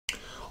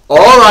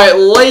Alright,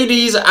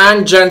 ladies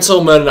and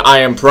gentlemen, I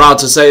am proud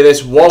to say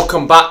this.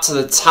 Welcome back to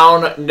the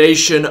Town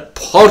Nation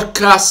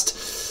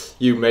podcast.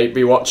 You may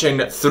be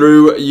watching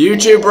through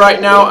YouTube right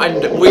now,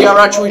 and we are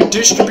actually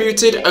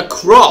distributed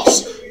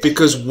across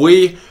because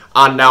we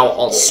are now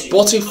on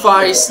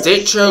Spotify,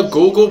 Stitcher,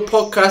 Google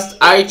Podcast,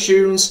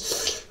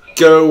 iTunes.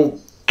 Go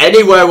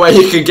anywhere where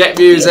you can get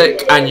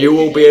music and you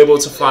will be able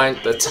to find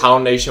the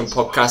Town Nation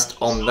podcast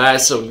on there.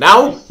 So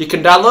now you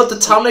can download the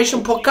Town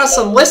Nation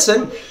podcast and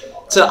listen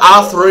to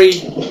our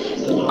three,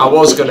 I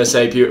was going to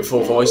say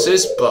beautiful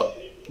voices, but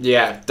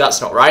yeah, that's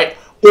not right,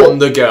 on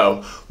the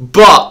go.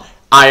 But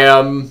I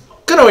am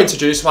going to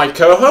introduce my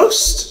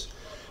co-host.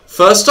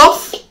 First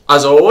off,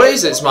 as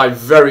always, it's my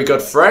very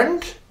good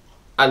friend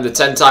and the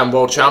 10-time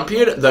world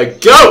champion, the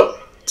GOAT,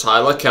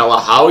 Tyler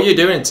Keller. How are you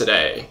doing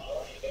today?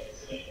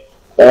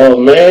 Oh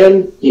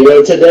man,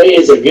 today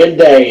is a good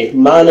day,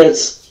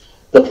 minus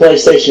the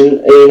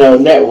PlayStation,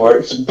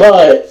 networks,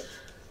 but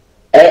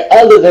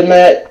other than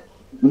that,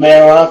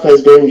 man, life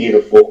has been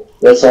beautiful.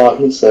 That's all I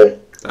can say.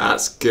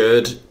 That's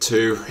good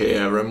to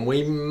hear, and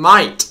we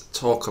might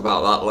talk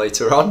about that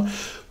later on.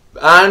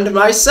 And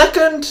my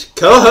second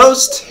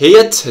co-host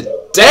here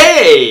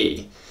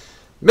today,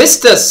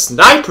 Mr.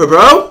 Sniper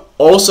Bro,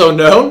 also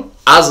known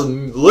as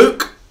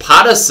Luke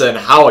Patterson.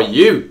 How are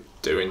you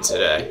doing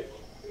today?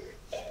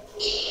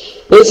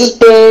 This has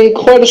been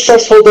quite a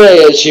stressful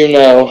day, as you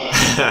know,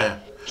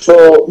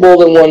 for more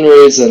than one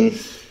reason.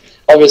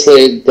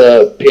 Obviously,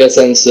 the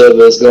PSN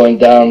server is going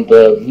down,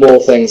 but more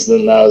things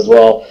than that as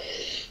well.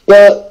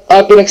 But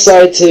I've been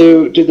excited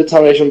to do the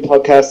Town Nation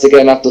podcast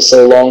again after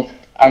so long.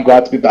 I'm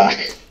glad to be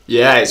back.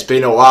 Yeah, it's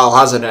been a while,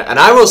 hasn't it? And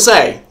I will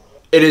say,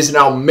 it is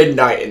now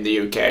midnight in the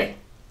UK.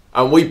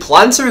 And we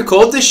planned to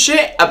record this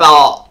shit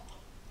about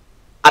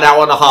an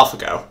hour and a half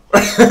ago.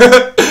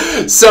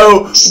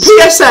 So,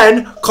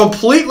 PSN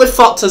completely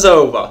fucked us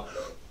over.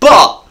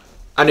 But,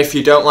 and if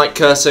you don't like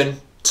cursing,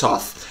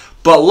 tough.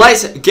 But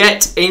let's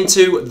get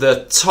into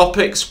the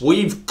topics.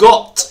 We've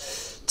got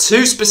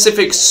two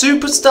specific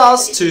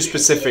superstars, two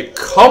specific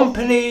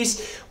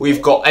companies.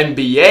 We've got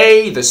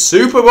NBA, the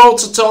Super Bowl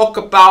to talk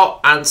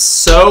about, and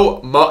so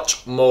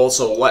much more.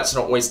 So let's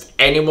not waste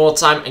any more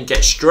time and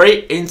get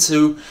straight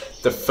into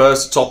the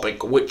first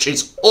topic, which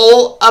is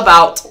all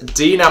about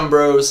Dean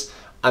Ambrose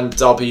and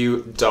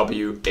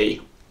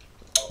WWE.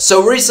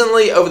 So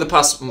recently, over the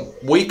past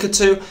week or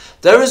two,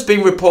 there has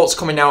been reports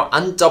coming out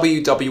and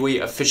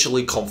WWE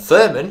officially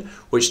confirming,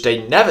 which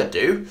they never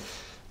do,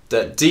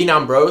 that Dean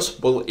Ambrose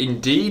will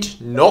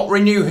indeed not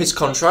renew his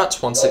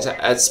contract once it's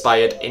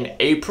expired in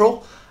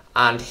April,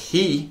 and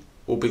he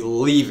will be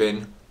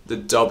leaving the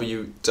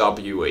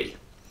WWE.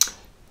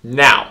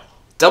 Now,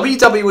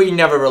 WWE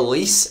never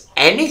release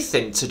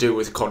anything to do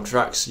with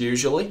contracts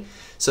usually,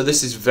 so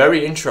this is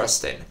very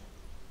interesting.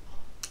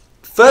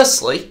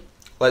 Firstly,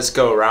 let's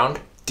go around.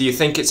 Do you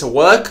think it's a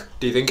work?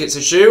 Do you think it's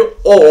a shoe?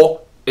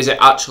 Or is it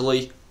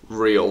actually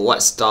real?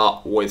 Let's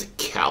start with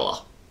Keller.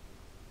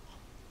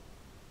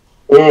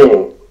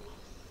 Yeah.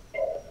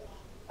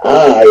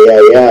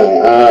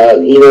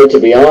 To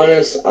be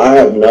honest, I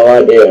have no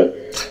idea.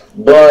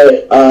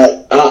 But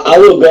I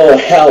will go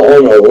out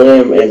on a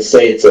limb and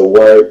say it's a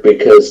work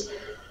because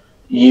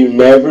you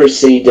never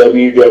see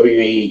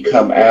WWE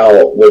come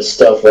out with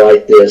stuff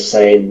like this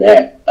saying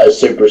that a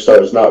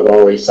superstar is not going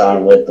to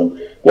re-sign with them.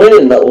 When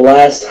is the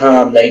last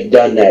time they've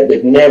done that?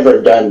 They've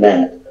never done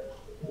that,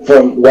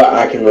 from what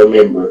I can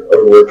remember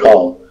or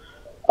recall.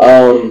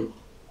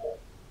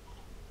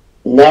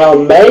 Now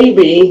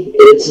maybe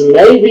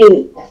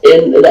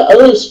in the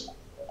other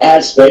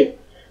aspect,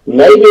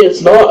 maybe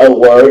it's not a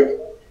work,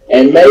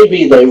 and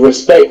maybe they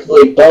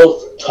respectfully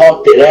both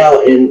talked it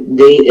out, and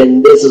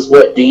this is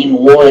what Dean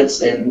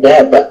wants and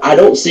that. But I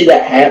don't see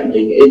that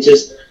happening. It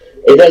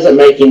doesn't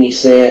make any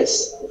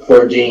sense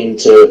for Dean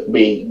to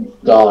be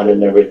gone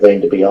and everything,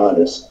 to be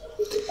honest.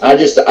 I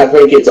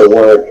think it's a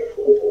work,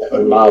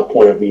 in my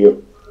point of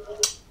view.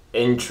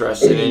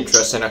 Interesting.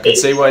 I can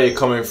see where you're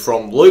coming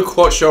from. Luke,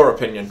 what's your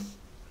opinion?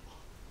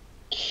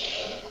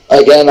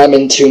 Again, I'm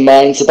in two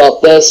minds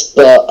about this,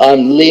 but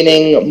I'm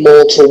leaning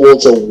more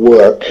towards a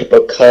work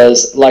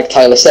because, like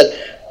Tyler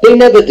said, they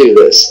never do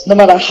this. No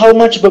matter how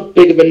much of a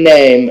big of a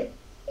name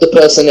the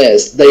person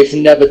is, they've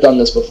never done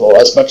this before,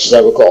 as much as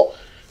I recall.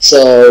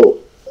 So,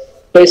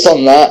 based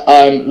on that,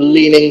 I'm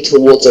leaning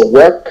towards a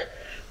work.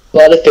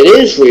 But if it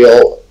is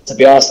real, to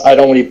be honest, I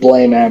don't really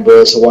blame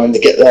Ambrose for wanting to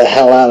get the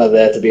hell out of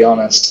there, to be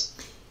honest.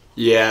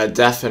 Yeah,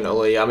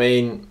 definitely. I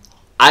mean,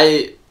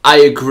 I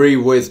agree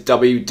with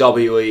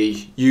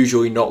WWE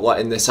usually not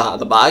letting this out of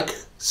the bag.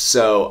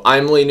 So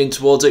I'm leaning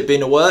towards it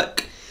being a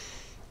work.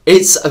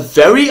 It's a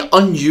very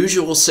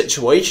unusual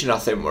situation I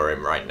think we're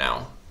in right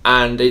now.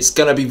 And it's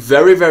going to be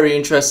very, very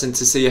interesting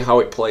to see how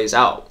it plays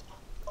out.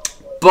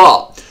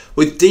 But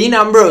with Dean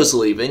Ambrose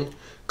leaving,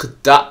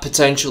 could that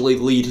potentially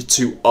lead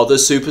to other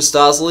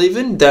superstars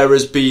leaving? There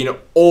has been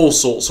all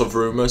sorts of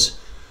rumours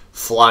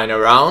flying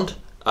around,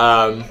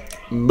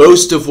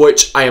 most of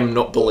which I am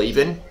not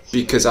believing,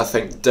 because I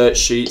think dirt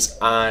sheets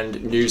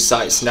and news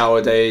sites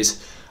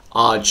nowadays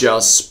are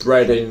just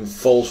spreading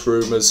false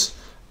rumours,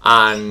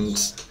 and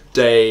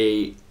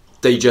they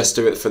just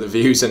do it for the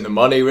views and the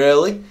money,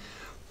 really.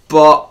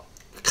 But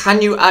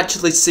can you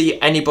actually see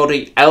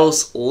anybody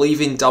else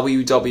leaving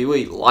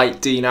WWE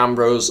like Dean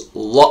Ambrose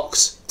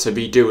looks to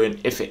be doing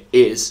if it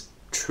is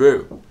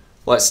true?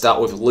 Let's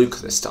start with Luke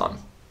this time.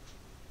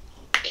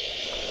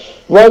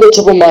 Right at the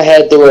top of my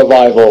head, the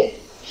Revival.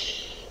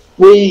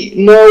 We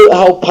know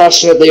how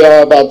passionate they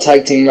are about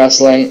tag team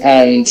wrestling,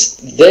 and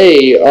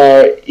they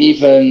are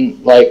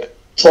even, like,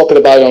 talking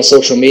about it on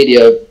social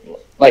media,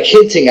 like,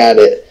 hinting at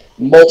it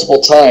multiple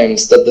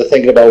times that they're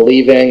thinking about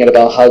leaving and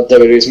about how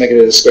WWE is making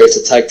a disgrace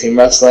of tag team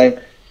wrestling,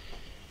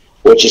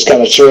 which is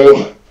kind of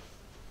true.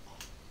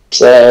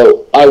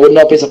 So I would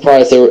not be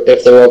surprised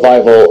if the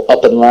Revival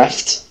up and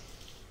left.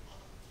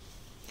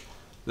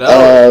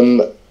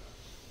 No.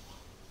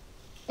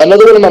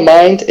 Another one in my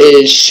mind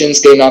is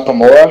Shinsuke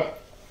Nakamura.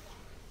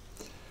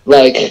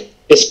 Like,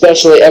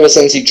 especially ever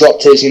since he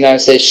dropped his United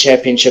States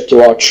Championship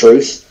to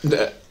R-Truth.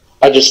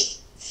 I just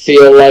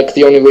feel like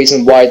the only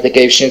reason why they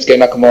gave Shinsuke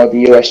Nakamura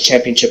the US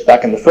Championship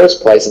back in the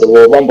first place at the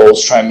Royal Rumble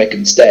was to try and make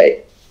him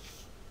stay.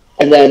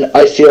 And then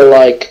I feel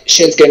like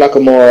Shinsuke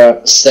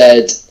Nakamura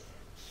said,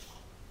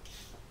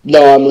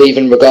 no, I'm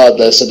leaving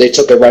regardless, so they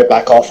took it right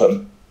back off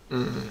him.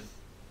 Mm.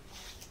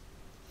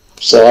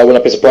 So I would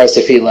not be surprised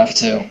if he left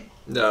too.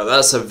 No,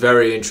 that's a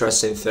very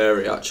interesting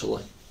theory,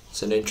 actually.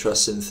 It's an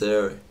interesting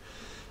theory.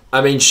 I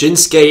mean,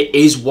 Shinsuke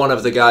is one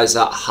of the guys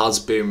that has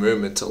been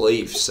rumoured to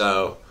leave,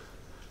 so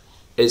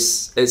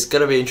it's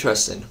going to be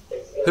interesting.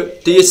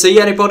 Do you see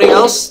anybody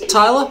else,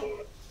 Tyler?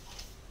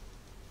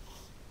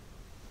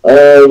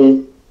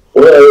 Well,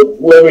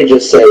 let me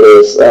just say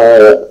this.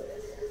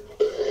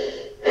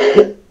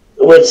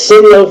 With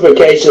some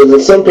notifications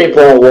and some people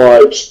I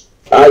watch,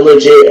 I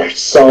legit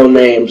saw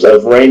names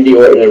of Randy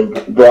Orton and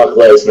Brock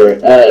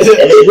Lesnar.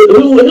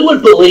 Who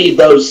would believe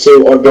those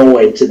two are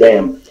going to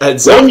them?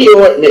 Exactly. Randy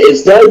Orton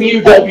is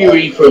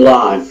WWE for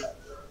life.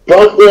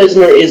 Brock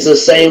Lesnar is the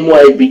same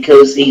way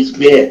because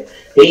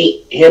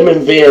him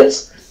and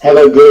Vince have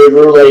a good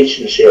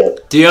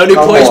relationship. The only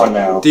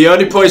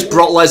place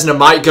Brock Lesnar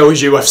might go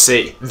is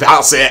UFC.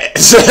 That's it.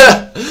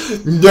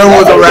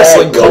 No other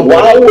wrestling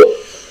company.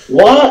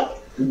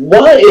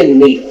 Why in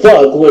the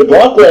fuck would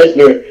Brock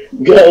Lesnar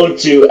go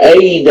to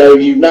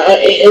AEW? Now,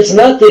 it's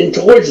nothing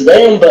towards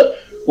them, but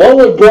why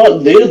would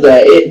Brock do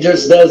that? It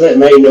just doesn't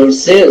make no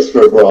sense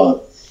for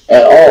Brock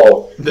at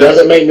all. No.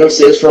 Doesn't make no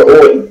sense for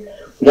Orton.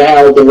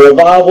 Now, the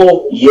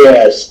Revival,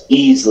 yes,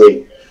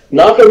 easily.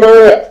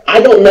 Nakamura,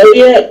 I don't know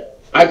yet.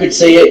 I could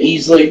see it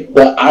easily,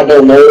 but I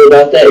don't know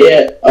about that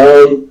yet. I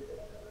don't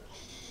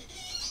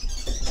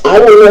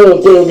know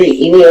if there will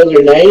be any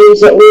other names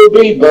that will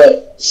be,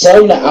 but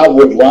some that I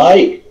would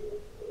like.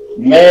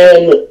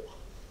 Man,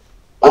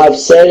 I've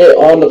said it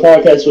on the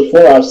podcast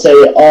before. I've said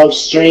it off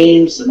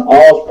streams and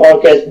off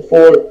podcasts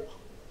before.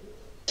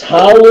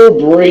 Tyler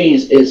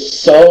Breeze is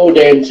so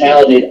damn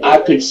talented. I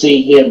could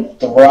see him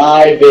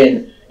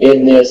thriving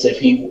in this if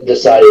he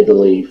decided to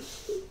leave.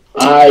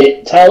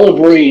 Tyler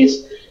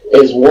Breeze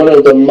is one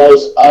of the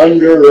most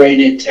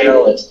underrated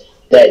talents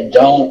that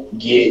don't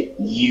get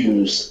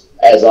used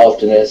as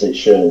often as it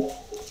should.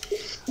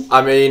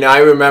 I mean, I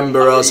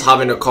remember us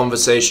having a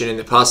conversation in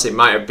the past, it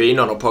might have been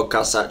on a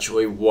podcast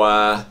actually,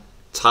 where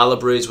Tyler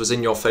Breeze was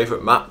in your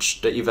favourite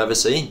match that you've ever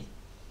seen.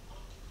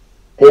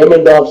 Him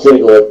and Dolph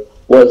Ziggler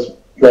was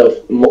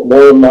one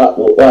of my,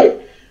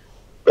 like,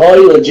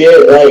 probably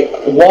legit, like,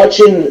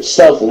 watching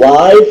stuff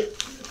live,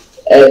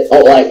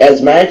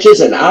 as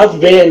matches, and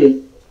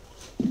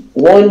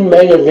one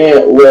main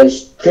event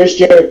was Chris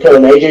Jericho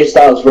and AJ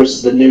Styles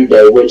versus The New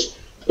Day, which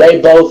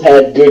they both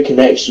had good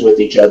connection with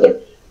each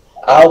other.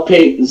 I'll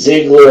pick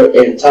Ziggler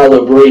and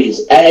Tyler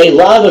Breeze at a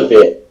live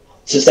event,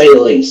 to say the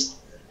least.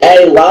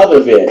 At a live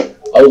event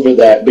over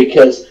that,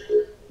 because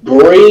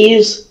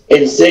Breeze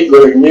and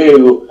Ziggler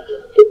knew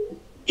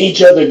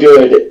each other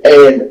good,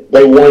 and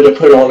they wanted to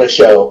put on a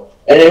show.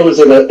 And it was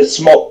in a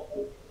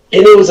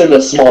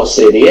small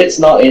city. It's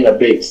not in a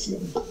big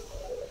city.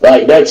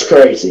 Like, that's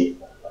crazy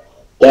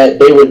that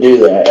they would do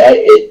that.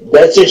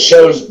 That just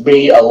shows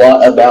me a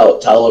lot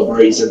about Tyler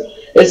Breeze. And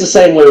it's the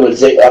same way with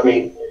Ziggler. I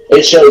mean,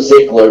 it shows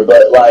Ziggler,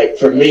 but, like,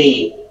 for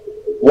me,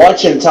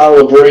 watching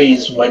Tyler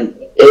Breeze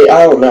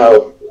I don't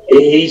know,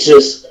 he's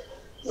just,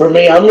 for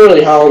me, I'm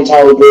really high on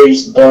Tyler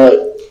Breeze,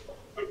 but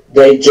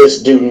they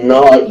just do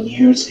not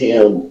use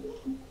him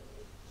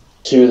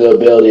to the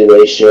ability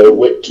they should,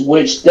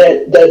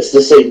 that's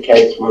the same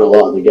case for a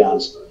lot of the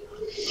guys.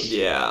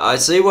 Yeah, I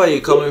see where you're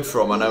coming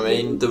from, and I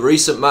mean, the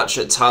recent match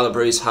that Tyler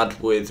Breeze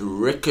had with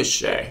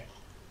Ricochet,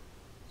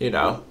 you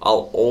know,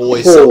 I'll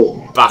always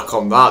back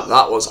on that.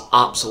 That was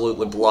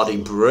absolutely bloody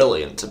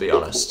brilliant, to be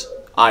honest.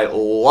 I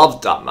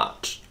loved that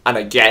match. And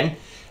again,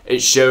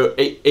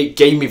 it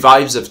gave me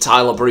vibes of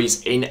Tyler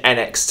Breeze in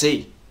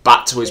NXT.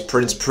 Back to his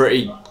Prince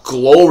Pretty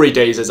glory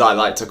days, as I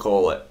like to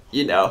call it.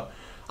 You know,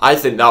 I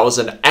think that was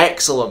an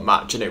excellent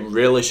match, and it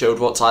really showed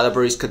what Tyler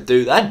Breeze could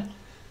do then.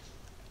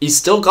 He's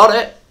still got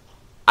it.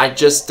 I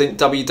just think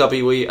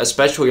WWE,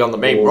 especially on the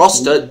main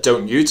roster,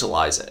 don't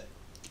utilize it.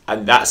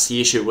 And that's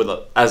the issue with,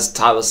 as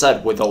Tyler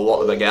said, with a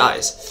lot of the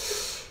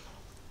guys.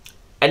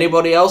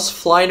 Anybody else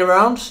flying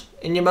around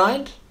in your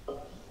mind?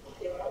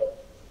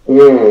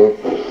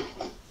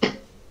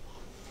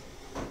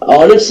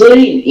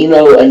 Honestly, you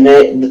know,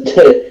 and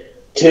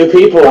two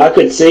people I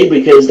could see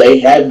because they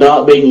have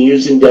not been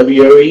using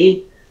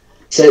WWE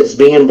since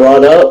being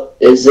brought up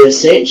is the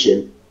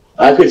Ascension.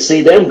 I could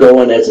see them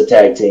going as a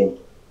tag team.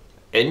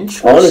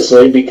 Interesting.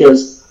 Honestly,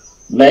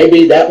 because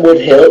maybe that would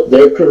help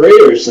their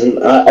careers, and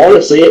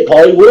honestly, it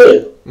probably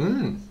would.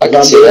 I can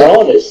If see I'm being that.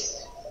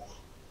 honest.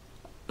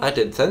 I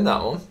didn't think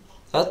that one.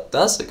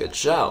 That's a good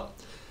shout.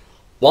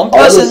 One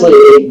person. Honestly,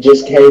 it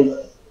just came.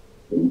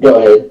 Go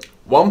ahead.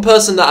 One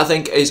person that I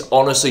think is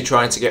honestly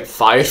trying to get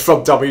fired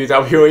from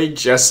WWE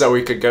just so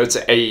he could go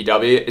to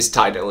AEW is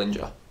Ty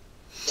Dillinger.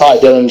 Ty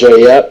Dillinger,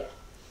 yep.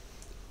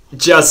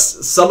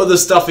 Just some of the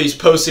stuff he's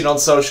posting on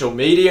social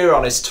media,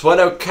 on his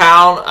Twitter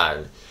account,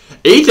 and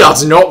he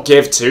does not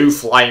give two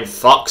flying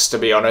fucks, to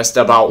be honest,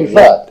 about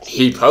what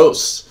he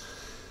posts.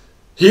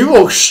 He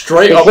will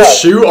straight up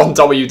shoot on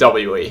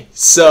WWE.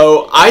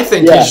 So I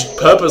think he's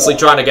purposely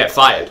trying to get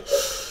fired.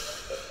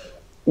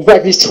 In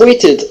fact, he's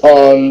tweeted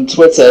on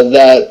Twitter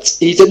that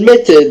he's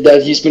admitted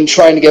that he's been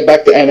trying to get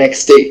back to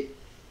NXT.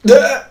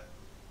 I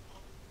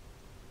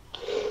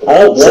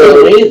don't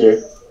blame him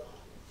either.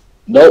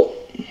 Nope.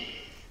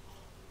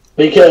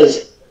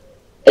 Because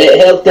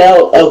it helped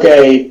out,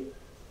 okay,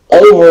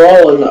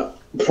 overall in the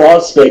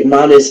prospect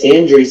minus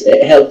injuries,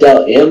 it helped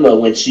out Emma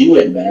when she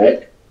went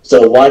back.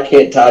 So why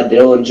can't Ty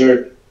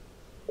Dillinger?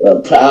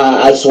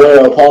 I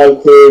swear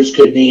Apollo Crews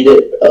could need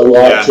it a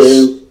lot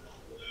too.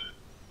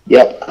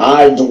 Yep.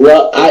 I'd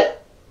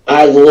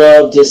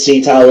love to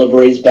see Tyler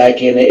Breeze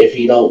back in it if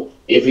he don't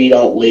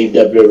leave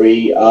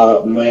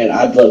WWE. Man,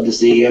 I'd love to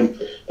see him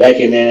back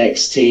in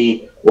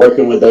NXT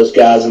working with those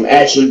guys and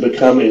actually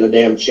becoming a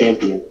damn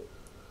champion.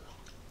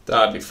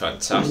 That'd be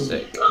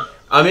fantastic.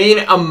 I mean,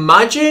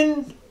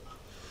 imagine.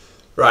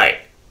 Right.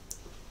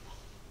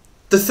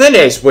 The thing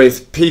is,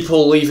 with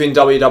people leaving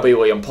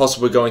WWE and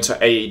possibly going to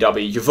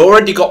AEW, you've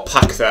already got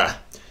Pac there.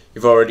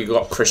 You've already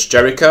got Chris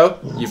Jericho.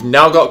 You've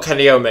now got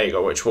Kenny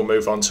Omega, which we'll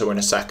move on to in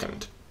a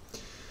second.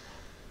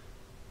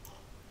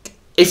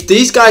 If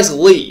these guys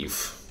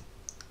leave,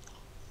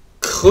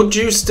 could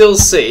you still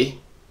see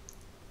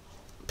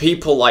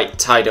people like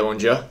Ty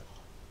Dillinger,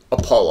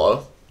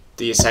 Apollo,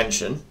 The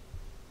Ascension,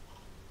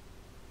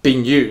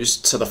 being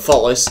used to the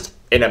fullest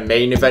in a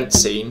main event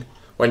scene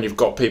when you've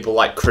got people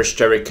like Chris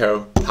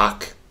Jericho,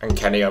 Pac, and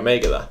Kenny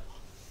Omega there?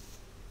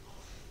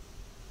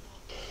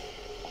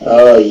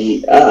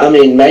 I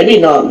mean, maybe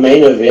not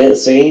main event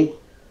scene,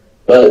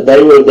 but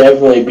they will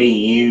definitely be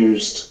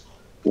used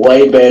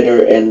way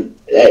better, and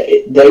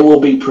they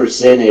will be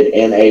presented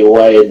in a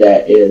way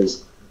that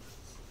is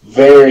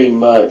very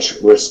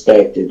much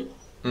respected.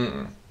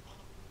 I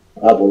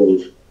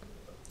believe.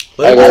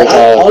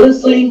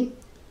 Honestly,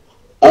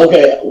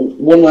 okay,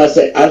 one last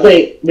thing. I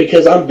think,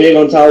 because I'm big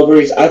on Tyler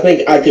Breeze, I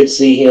think I could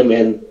see him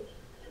in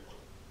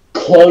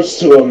close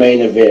to a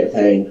main event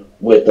thing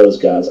with those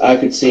guys. I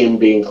could see him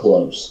being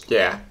close.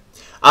 Yeah.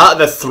 Out of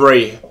the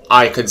three,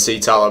 I could see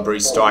Tyler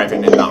Breeze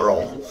thriving in that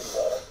role.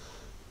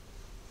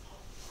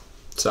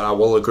 So I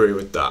will agree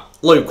with that.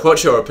 Luke,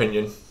 what's your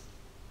opinion?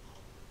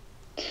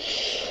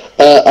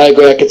 I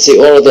agree. I could see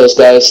all of those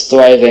guys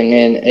thriving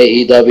in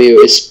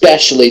AEW,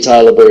 especially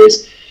Tyler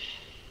Breeze.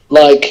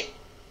 Like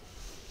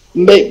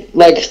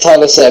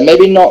Tyler said,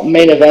 maybe not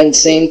main event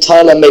scene.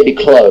 Tyler may be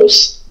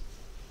close,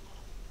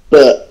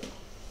 but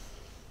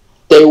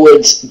they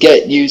would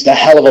get used a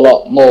hell of a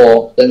lot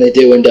more than they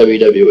do in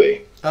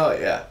WWE. Oh,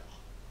 yeah.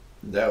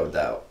 No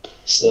doubt.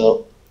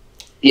 So,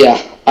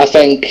 yeah, I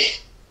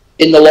think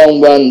in the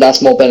long run,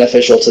 that's more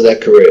beneficial to their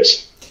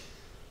careers.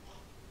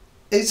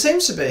 It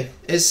seems to be.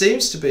 It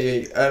seems to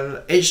be.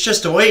 And it's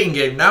just a waiting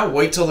game now.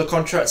 Wait till the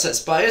contracts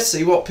expire,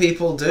 see what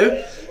people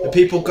do. Are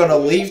people going to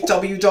leave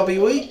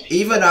WWE?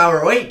 Even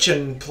ROH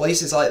and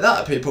places like that,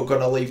 are people going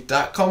to leave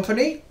that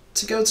company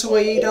to go to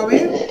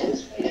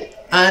AEW?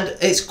 And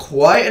it's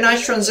quite a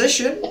nice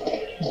transition,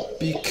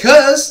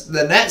 because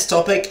the next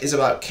topic is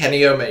about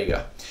Kenny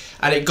Omega.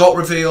 And it got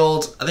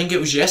revealed, I think it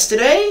was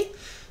yesterday,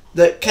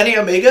 that Kenny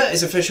Omega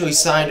is officially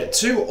signed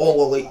to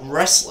All Elite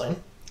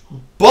Wrestling.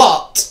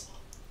 But,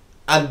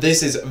 and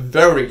this is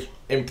very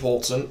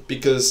important,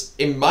 because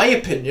in my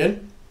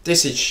opinion,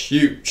 this is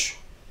huge.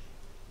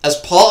 As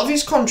part of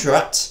his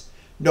contract,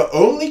 not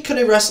only can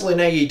he wrestle in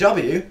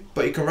AEW,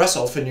 but he can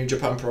wrestle for New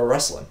Japan Pro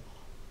Wrestling.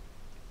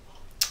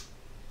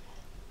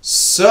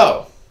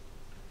 So,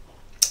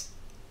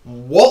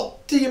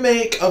 what do you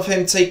make of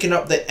him taking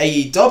up the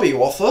AEW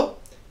offer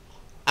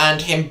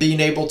and him being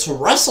able to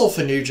wrestle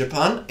for New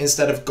Japan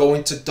instead of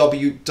going to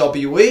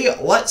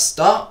WWE? Let's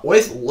start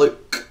with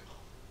Luke.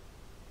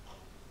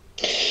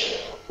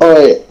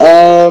 Alright,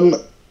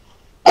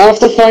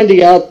 after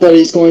finding out that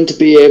he's going to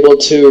be able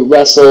to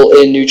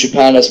wrestle in New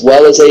Japan as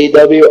well as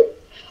AEW,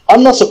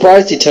 I'm not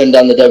surprised he turned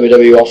down the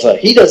WWE offer.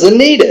 He doesn't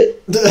need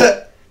it.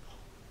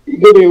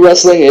 going to be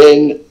wrestling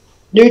in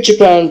New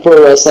Japan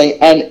Pro Wrestling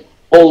and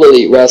All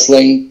Elite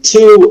Wrestling,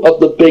 two of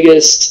the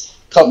biggest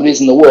companies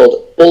in the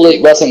world. All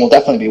Elite Wrestling will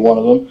definitely be one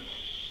of them.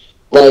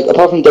 Like,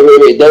 apart from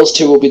WWE, those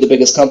two will be the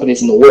biggest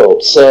companies in the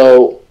world.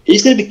 So,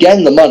 he's going to be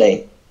getting the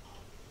money.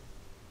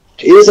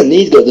 He doesn't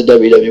need to go to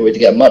WWE to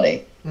get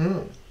money.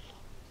 Mm.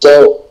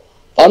 So,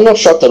 I'm not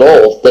shocked at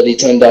all that he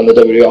turned down the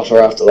WWE offer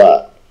after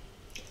that.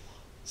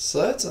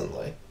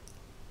 Certainly.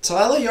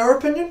 Tyler, your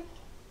opinion?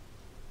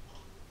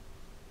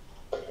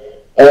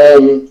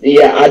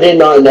 Yeah, I did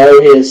not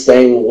know his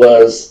thing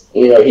was,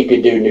 he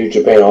could do New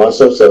Japan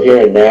also, so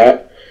hearing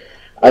that,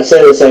 I'd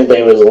say the same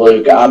thing as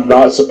Luke. I'm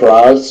not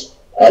surprised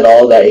at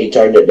all that he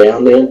turned it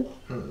down then,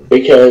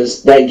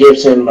 because that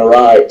gives him the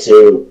right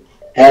to,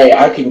 hey,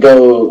 I can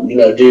go,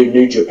 do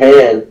New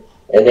Japan,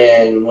 and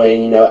then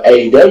when,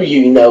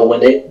 AEW,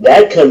 when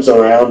that comes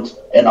around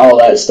and all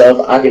that stuff,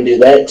 I can do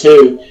that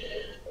too.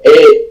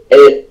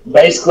 It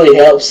basically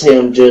helps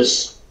him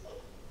just,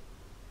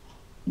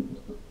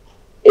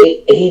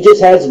 he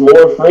just has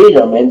more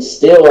freedom, and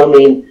still,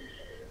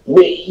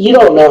 you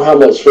don't know how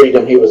much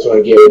freedom he was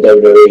going to get with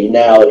WWE.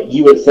 Now,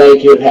 you would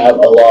think he would have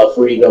a lot of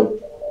freedom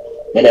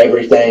and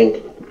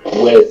everything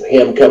with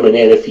him coming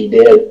in if he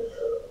did,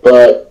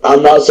 but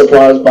I'm not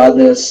surprised by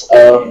this, I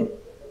don't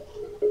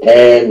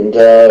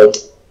know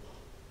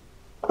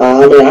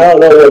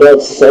what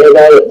else to say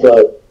about it,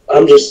 but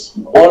I'm just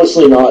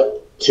honestly not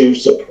too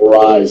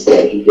surprised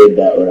that he did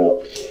that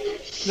route.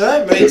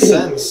 No, it makes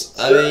sense.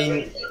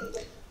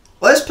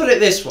 Let's put it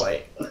this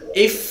way.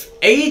 If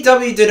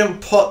AEW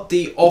didn't put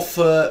the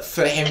offer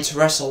for him to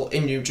wrestle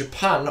in New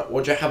Japan,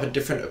 would you have a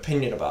different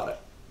opinion about it?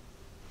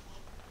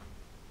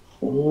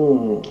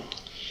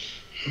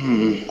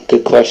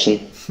 Good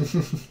question.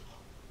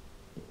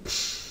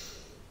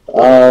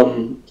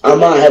 I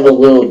might have a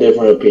little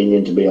different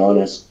opinion, to be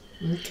honest.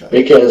 Okay.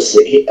 Because,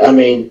 it's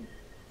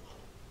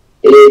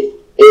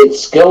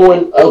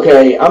going,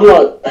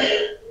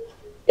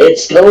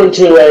 it's going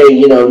to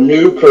a,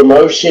 new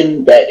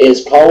promotion that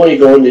is probably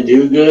going to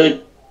do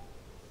good,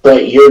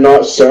 but you're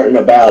not certain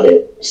about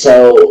it.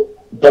 So,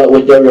 but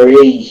with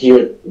WWE, he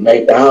would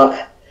make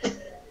that.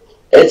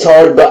 It's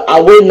hard, but I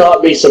would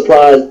not be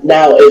surprised.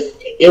 Now, if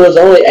it was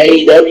only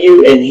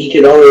AEW and he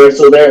could only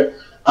wrestle there,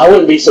 I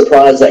wouldn't be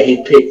surprised that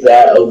he'd pick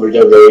that over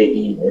WWE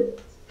either.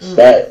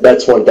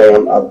 That's one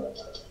thing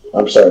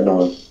I'm certain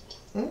on.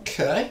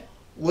 Okay.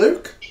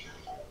 Luke?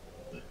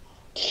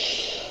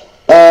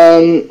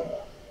 I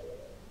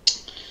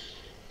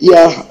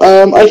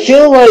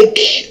feel like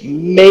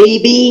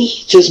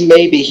just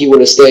maybe he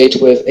would have stayed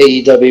with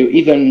AEW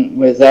even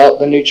without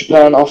the New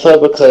Japan offer,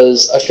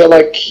 because I feel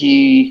like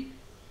he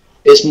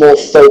is more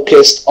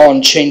focused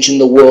on changing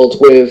the world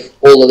with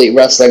All Elite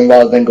Wrestling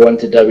rather than going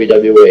to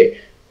WWE.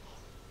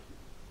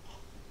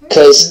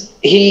 Because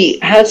he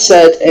has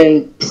said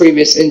in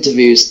previous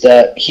interviews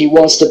that he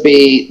wants to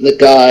be the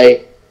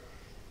guy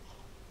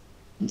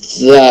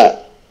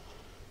that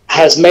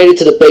has made it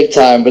to the big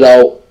time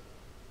without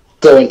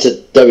going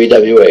to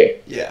WWE.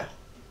 Yeah.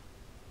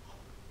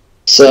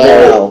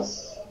 So,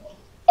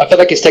 I feel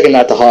like he's taking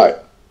that to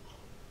heart.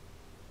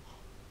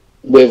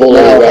 With All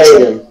Elite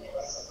Wrestling.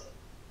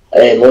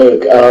 Hey,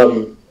 Luke,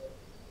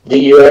 do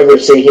you ever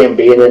see him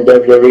being in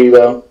WWE,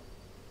 though?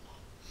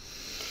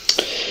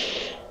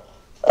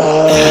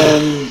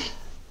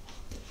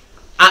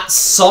 At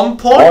some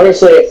point...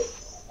 Honestly,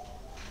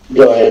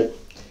 go ahead.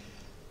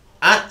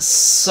 At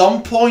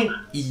some point,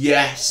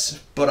 yes,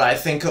 but I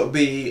think it'll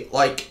be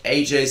like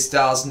AJ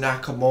Styles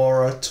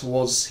Nakamura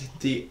towards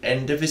the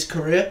end of his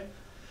career.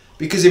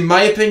 Because in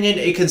my opinion,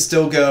 he can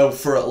still go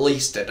for at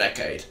least a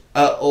decade.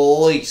 At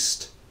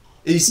least.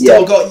 He's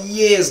still got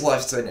years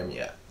left in him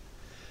yet.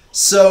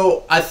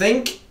 So, I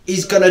think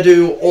he's going to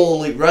do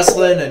All Elite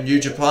Wrestling and New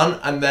Japan,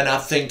 and then I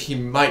think he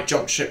might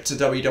jump ship to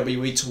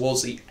WWE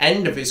towards the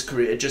end of his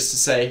career just to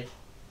say,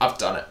 I've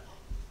done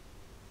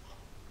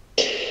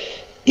it.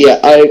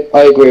 Yeah,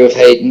 I agree with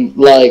Hayden.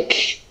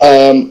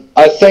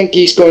 I think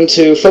he's going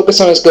to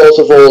focus on his goals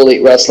with All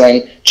Elite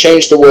Wrestling,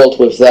 change the world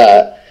with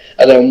that,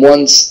 and then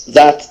once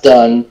that's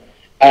done,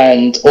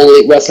 and All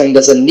Elite Wrestling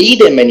doesn't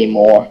need him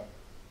anymore,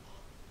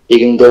 he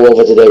can go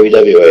over to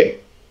WWE.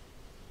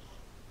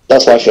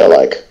 That's what I feel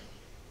like.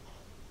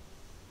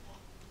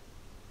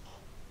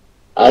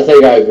 I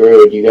think I agree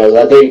with you guys.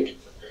 I think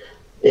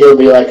he'll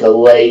be like a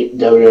late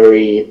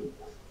WWE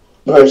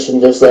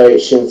person, just like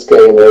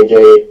Shinsuke and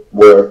AJ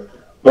were.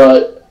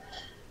 But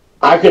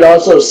I could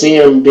also see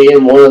him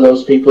being one of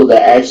those people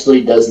that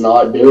actually does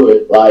not do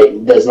it,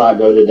 like does not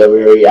go to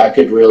WWE. I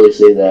could really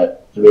see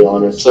that, to be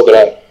honest. So could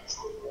I.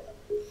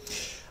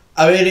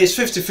 It's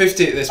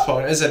 50-50 at this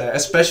point, isn't it?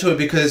 Especially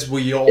because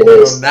we all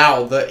know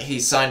now that he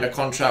signed a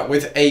contract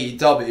with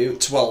AEW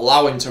to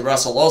allow him to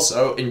wrestle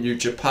also in New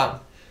Japan.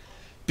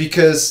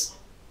 Because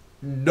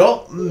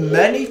not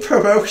many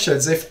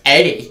promotions, if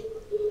any,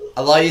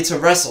 allow you to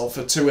wrestle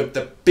for two of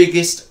the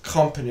biggest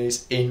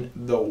companies in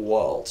the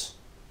world.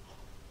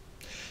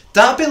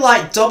 That'd be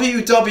like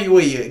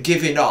WWE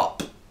giving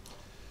up,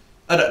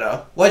 I don't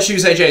know, let's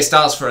use AJ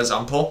Styles for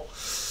example.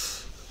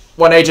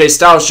 when AJ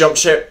Styles jumped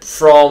ship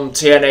from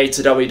TNA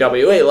to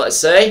WWE, let's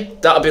say,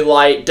 that would be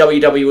like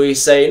WWE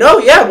saying, oh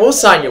yeah, we'll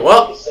sign you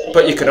up,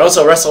 but you can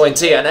also wrestle in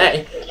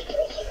TNA.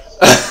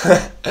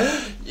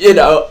 You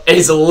know,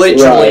 it's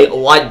literally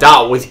like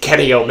that with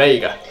Kenny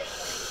Omega.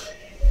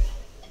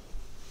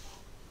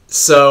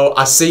 So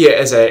I see it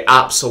as a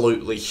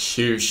absolutely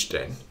huge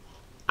thing.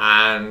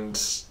 And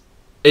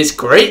it's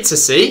great to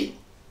see,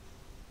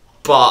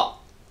 but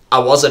I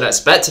wasn't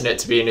expecting it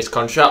to be in his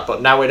contract,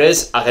 but now it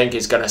is. I think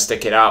he's going to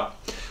stick it out.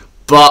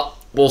 But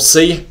we'll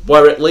see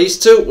where it leads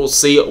to. We'll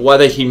see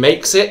whether he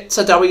makes it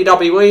to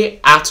WWE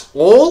at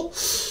all.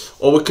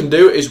 All we can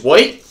do is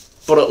wait,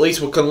 but at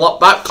least we can look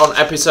back on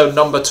episode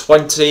number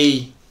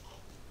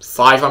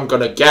 25, I'm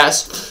going to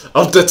guess,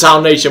 of the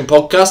Town Nation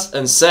podcast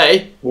and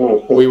say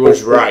we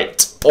was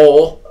right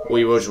or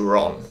we was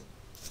wrong.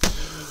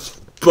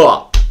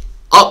 But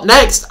up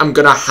next, I'm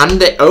going to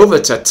hand it over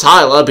to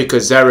Tyler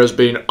because there has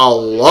been a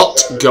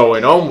lot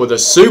going on with the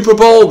Super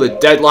Bowl, the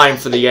deadline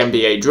for the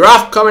NBA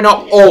draft coming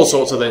up, all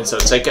sorts of things, so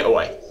take it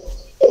away.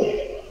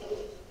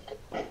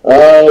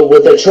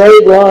 With the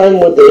trade line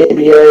with the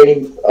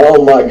NBA,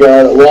 oh my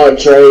god, a lot of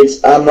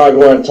trades. I'm not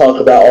going to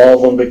talk about all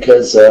of them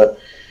because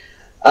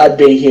I'd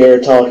be here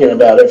talking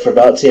about it for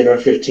about 10 or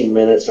 15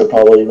 minutes or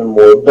probably even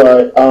more.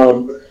 But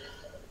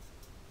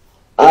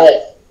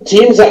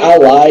teams that I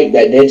like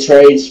that did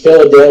trades,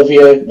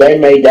 Philadelphia, they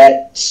made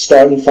that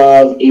starting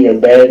five even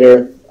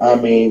better. I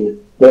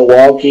mean,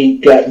 Milwaukee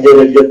did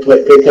a good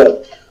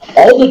pickup.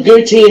 All the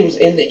good teams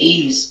in the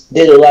East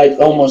did it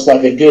almost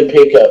like a good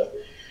pickup.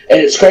 And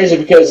it's crazy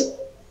because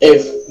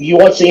if you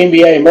watch the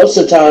NBA, most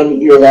of the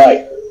time you're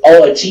like,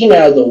 oh, a team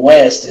out of the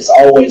West is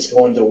always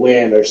going to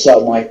win or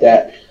something like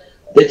that.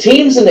 The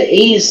teams in the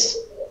East,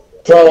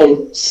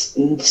 from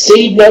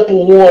seed number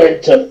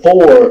 1 to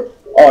 4,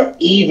 are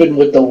even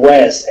with the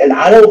West. And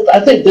I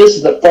think this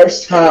is the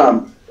first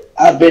time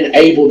I've been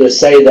able to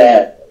say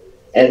that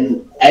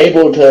and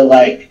able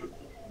to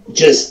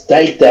just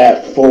think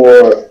that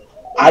for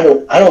I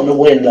don't know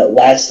when the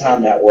last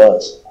time that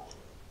was.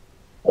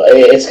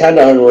 It's kind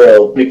of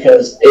unreal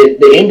because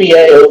the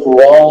NBA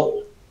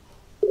overall,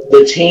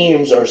 the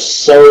teams are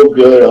so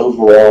good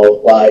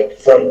overall,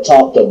 from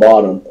top to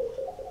bottom,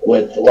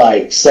 with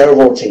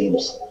several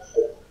teams.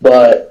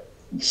 But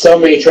so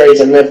many trades,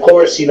 and of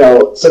course,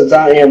 since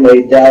I am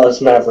a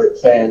Dallas Maverick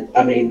fan,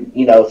 I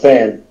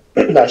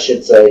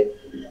should say,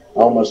 I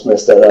almost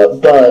messed that up.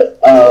 But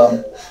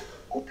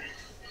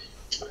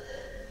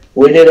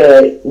we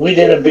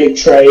did a big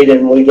trade,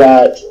 and we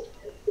got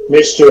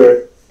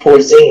Mr.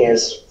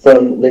 Porzingis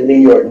from the New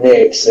York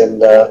Knicks,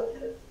 and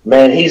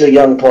man, he's a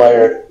young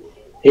player.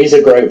 He's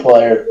a great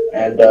player,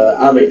 and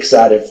I'm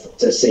excited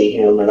to see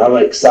him, and I'm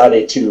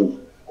excited to,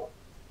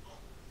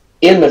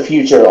 in the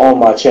future on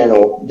my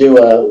channel, do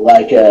a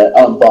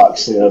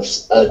unboxing of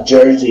a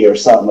jersey or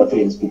something of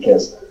his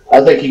because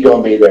I think he's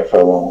going to be there for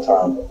a long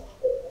time.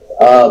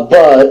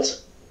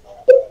 But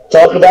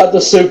talk about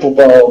the Super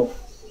Bowl,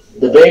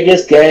 the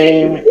biggest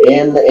game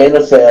in the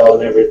NFL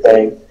and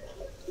everything.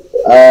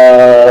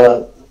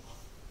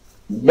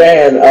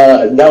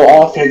 No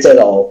offense at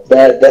all.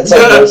 That's all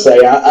I'm going to say.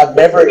 I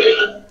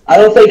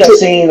don't think I've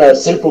seen a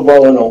Super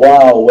Bowl in a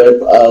while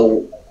with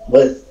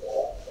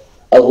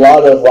a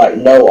lot of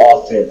no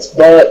offense.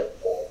 But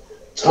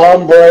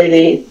Tom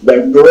Brady,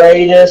 the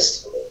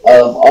greatest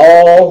of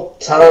all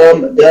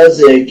time,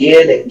 does it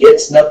again and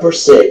gets number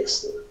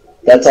 6.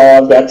 That's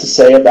all I've got to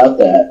say about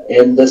that.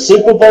 And the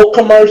Super Bowl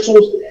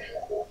commercials,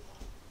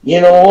 you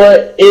know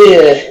what?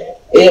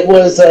 It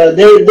was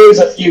there's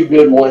a few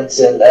good ones,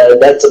 and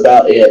that's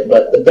about it.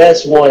 But the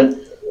best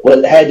one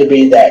had to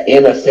be that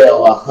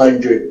NFL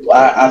 100.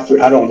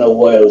 I don't know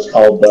what it was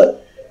called, but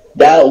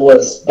that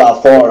was by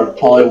far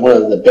probably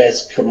one of the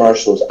best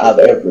commercials I've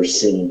ever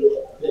seen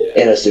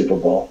in a Super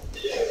Bowl.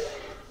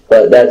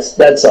 But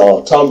that's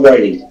all. Tom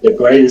Brady, the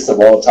greatest of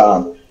all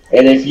time.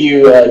 And if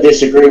you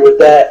disagree with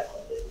that,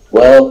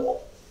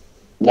 well,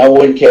 no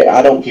one cares.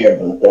 I don't care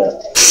about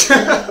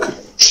that.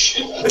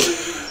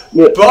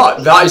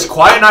 But that is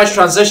quite a nice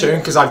transition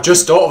because I've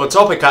just thought of a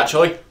topic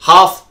actually.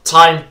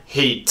 Halftime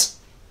heat.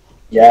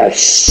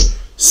 Yes.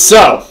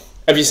 So,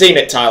 have you seen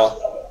it, Tyler?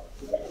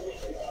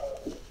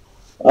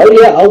 Oh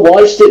yeah, I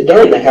watched it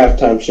during the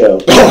halftime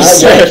show. Oh,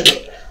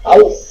 sick. I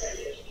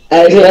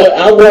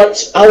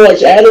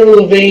watched Adam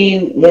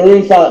Levine,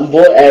 Maroon 5,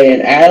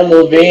 and and Adam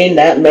Levine,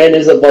 that man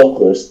is a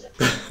vocalist.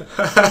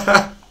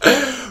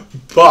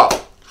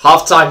 But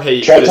halftime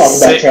heat. Try talking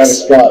about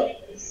Travis Scott.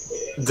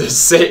 The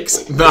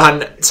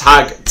 6-man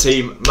tag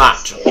team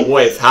match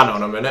with, hang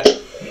on a minute,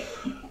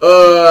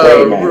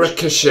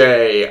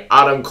 Ricochet,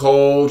 Adam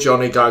Cole,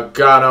 Johnny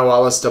Gargano,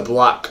 Aleister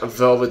Black,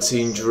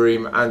 Velveteen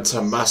Dream, and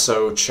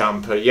Tommaso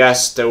Ciampa.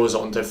 Yes, they was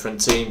on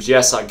different teams.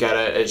 Yes, I get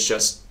it. It's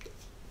just,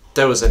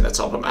 they was in the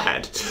top of my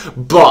head.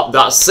 But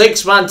that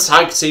 6-man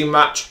tag team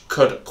match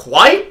could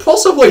quite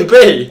possibly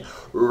be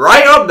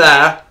right up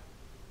there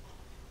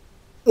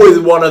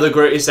with one of the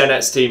greatest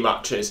NXT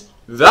matches.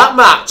 That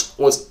match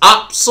was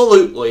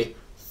absolutely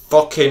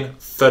fucking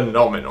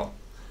phenomenal.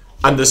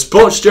 And the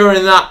spots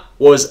during that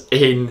was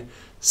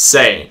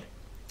insane.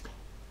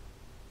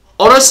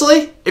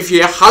 Honestly, if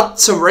you had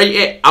to rate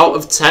it out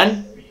of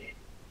 10,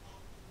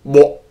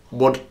 what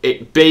would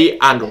it be,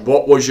 and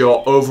what was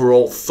your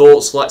overall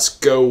thoughts? Let's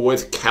go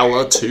with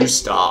Keller to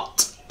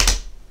start.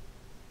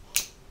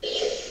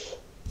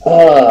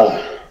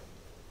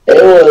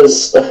 It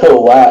was,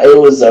 oh wow, it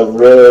was a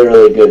really,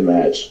 really good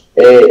match.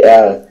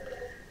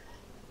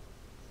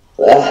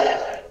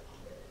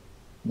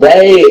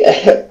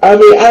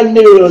 I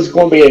knew it was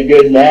going to be a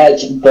good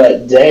match,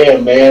 but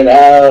damn,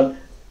 man,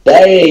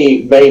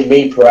 they made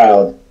me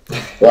proud.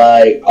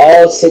 Like,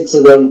 all 6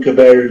 of them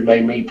competitors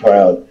made me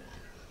proud.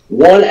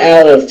 1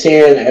 out of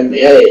 10, and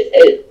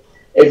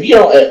if you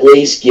don't at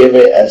least give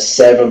it a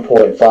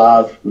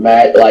 7.5,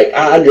 Matt, like,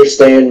 I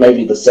understand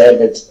maybe the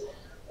 7s.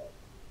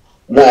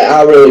 No,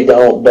 I really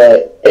don't,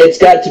 but it's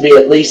got to be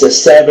at least a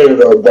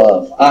 7 or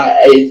above.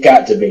 It's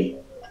got to be,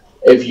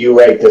 if you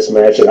rate this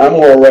match. And I'm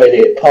going to rate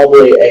it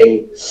probably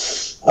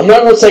I'm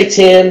not going to say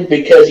 10,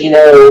 because,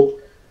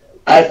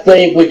 I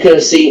think we could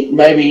have seen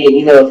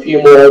maybe, a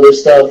few more other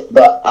stuff,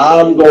 but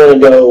I'm going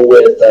to go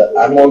with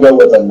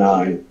a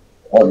 9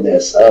 on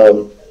this.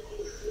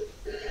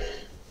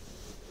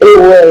 It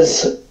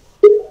was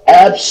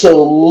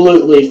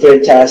absolutely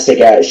fantastic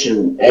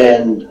action,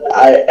 and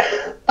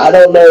I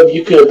don't know if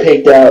you could have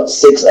picked out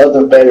 6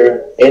 other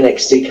better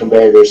NXT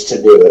competitors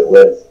to do it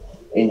with.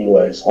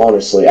 Anyways,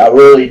 honestly, I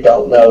really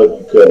don't know if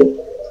you could,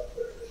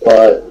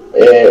 but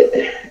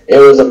it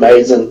was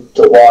amazing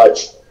to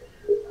watch,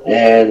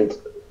 and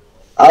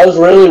I was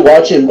really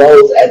watching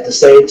both at the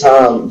same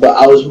time, but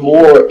I was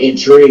more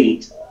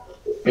intrigued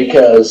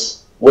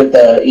because with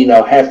the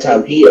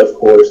halftime heat, of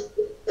course,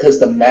 because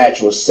the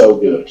match was so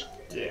good.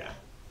 Yeah.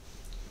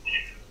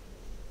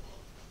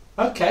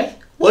 Okay,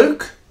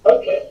 Luke.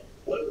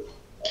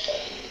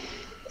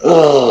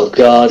 Oh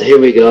God, here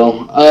we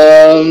go.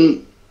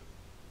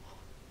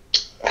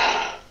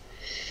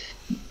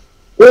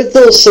 With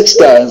those 6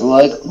 guys,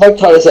 like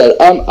Tyler said,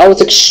 I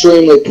was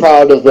extremely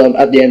proud of them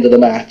at the end of the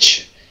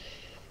match.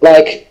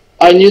 Like,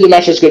 I knew the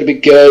match was going to be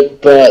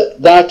good,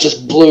 but that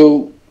just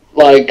blew,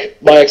 my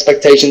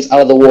expectations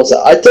out of the water.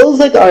 I don't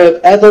think I have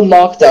ever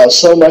marked out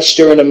so much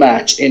during a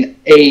match in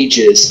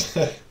ages.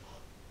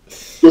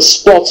 The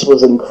spots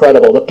was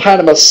incredible. The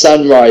Panama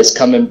Sunrise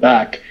coming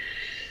back.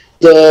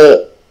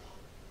 The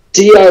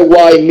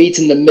DIY meet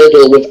in the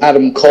middle with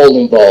Adam Cole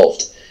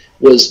involved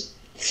was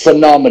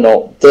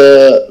phenomenal.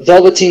 The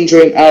Velveteen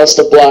Dream,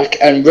 Aleister Black,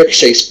 and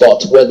Ricochet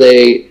spot where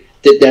they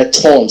did their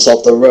taunts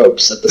off the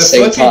ropes at the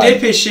same time. The flippy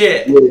dippy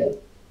shit.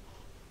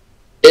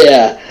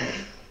 Yeah.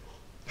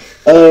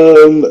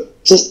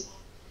 Just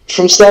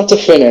from start to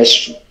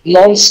finish,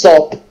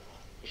 non-stop,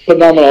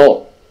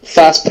 phenomenal,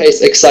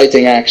 fast-paced,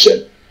 exciting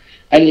action.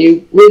 And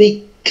you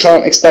really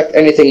can't expect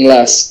anything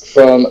less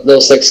from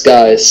those 6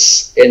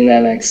 guys in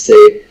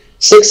NXT.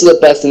 6 of the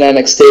best in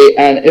NXT,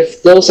 and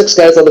if those 6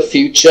 guys are the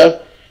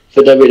future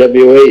for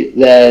WWE,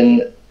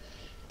 then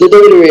the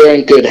WWE are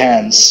in good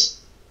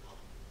hands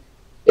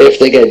if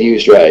they get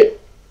used right.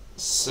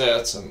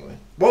 Certainly.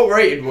 What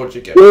rating would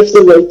you give? With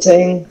the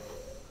rating,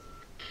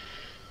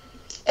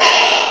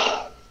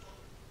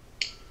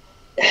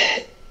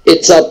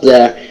 it's up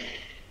there.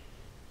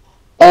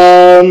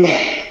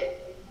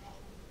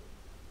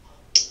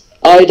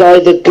 I'd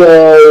either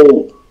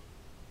go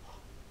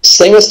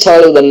same as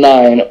Tyler, the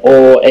 9,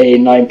 or a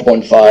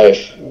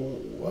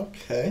 9.5.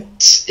 Okay.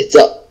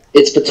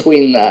 It's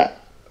between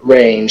that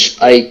range.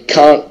 I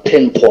can't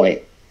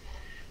pinpoint,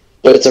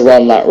 but it's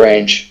around that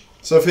range.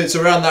 So if it's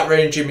around that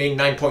range, you mean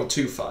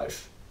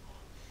 9.25?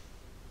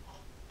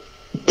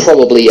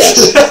 Probably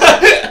yes.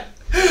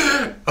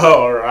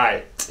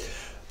 Alright.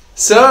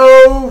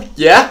 So,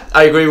 yeah,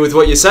 I agree with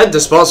what you said. The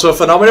spots were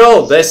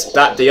phenomenal. This,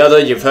 that, the other.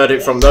 You've heard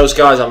it from those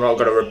guys. I'm not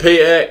going to repeat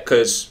it,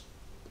 because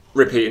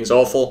repeating's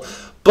awful.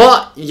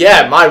 But,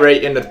 yeah, my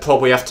rating would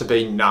probably have to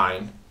be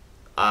 9.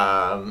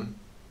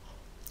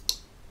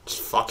 It's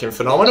fucking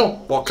phenomenal.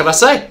 What can I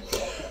say?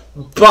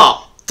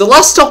 But the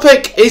last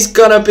topic is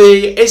going to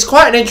be... It's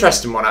quite an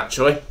interesting one,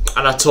 actually.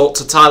 And I talked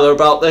to Tyler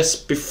about this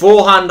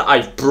beforehand.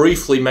 I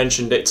briefly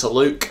mentioned it to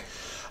Luke.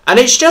 And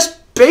it's just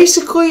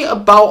basically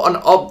about an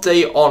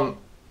update on,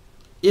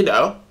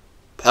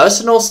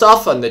 personal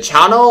stuff on the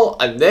channel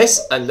and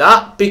this and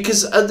that.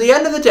 Because at the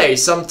end of the day,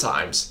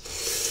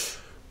 sometimes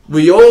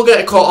we all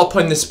get caught up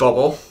in this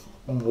bubble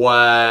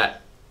where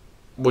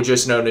we're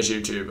just known as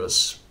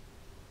YouTubers.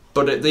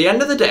 But at the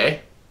end of the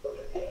day,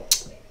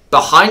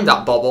 behind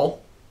that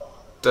bubble,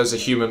 there's a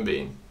human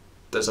being.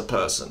 There's a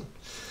person.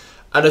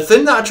 And the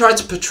thing that I try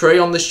to portray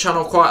on this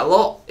channel quite a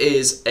lot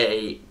is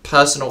a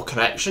personal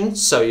connection.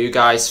 So you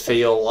guys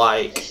feel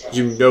like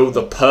you know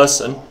the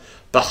person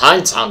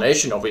behind Town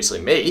Nation,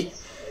 obviously me.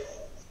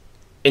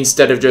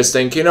 Instead of just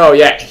thinking, oh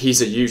yeah,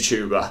 he's a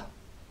YouTuber.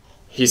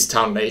 He's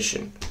Town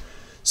Nation.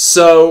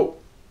 So,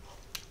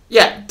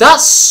 yeah,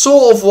 that's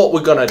sort of what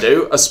we're going to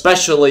do.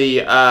 Especially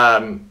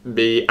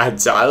me and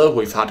Tyler.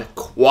 We've had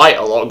quite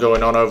a lot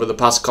going on over the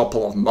past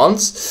couple of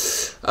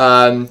months.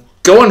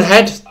 go on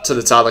ahead to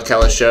the Tyler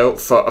Keller Show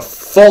for a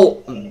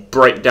full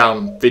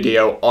breakdown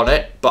video on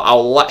it, but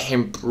I'll let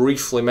him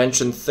briefly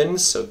mention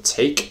things, so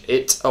take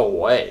it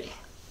away.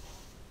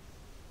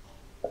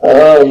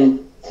 Well,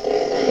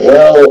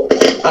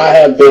 I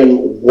have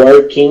been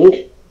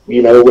working,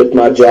 with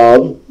my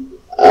job.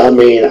 I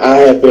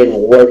have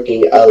been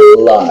working a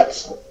lot.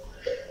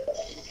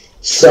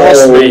 So,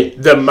 trust me,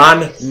 the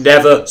man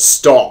never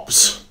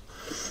stops.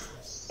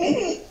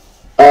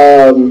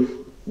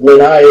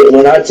 When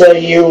I tell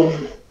you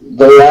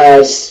the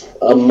last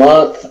a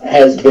month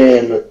has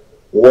been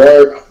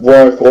work,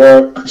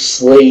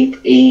 sleep,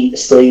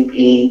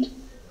 eat.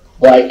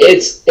 Like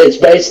it's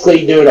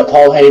basically doing a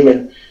Paul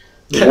Heyman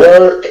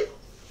work,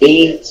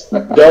 eat,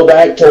 go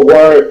back to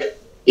work,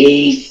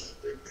 eat,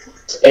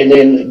 and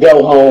then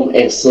go home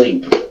and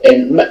sleep.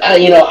 And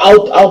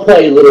I'll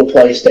play a little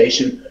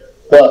PlayStation,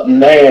 but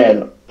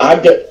man,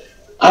 I've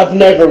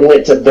never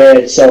went to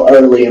bed so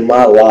early in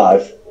my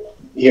life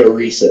here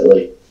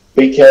recently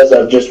because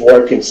of just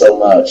working so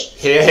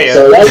much. Yeah.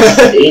 So that's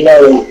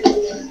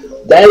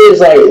that is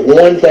like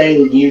one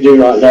thing you do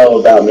not know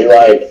about me.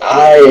 Like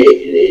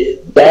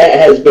that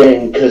has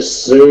been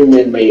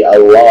consuming me a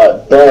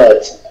lot,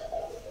 but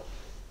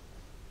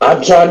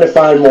I'm trying to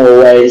find more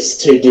ways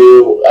to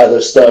do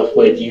other stuff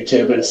with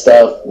YouTube and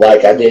stuff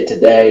like I did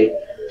today.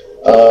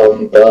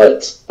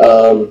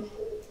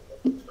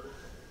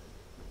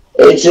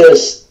 It's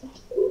just,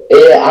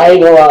 I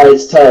ain't gonna lie,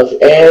 it's tough.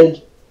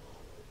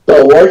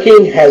 But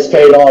working has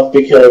paid off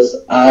because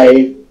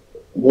I,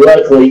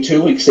 luckily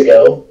 2 weeks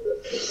ago,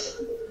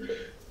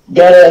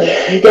 got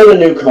a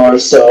new car,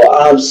 so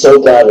I'm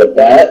so glad with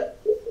that.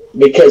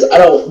 Because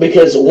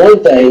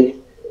one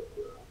thing,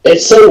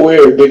 it's so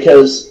weird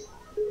because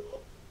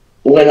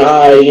when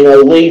I,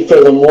 leave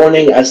for the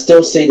morning, I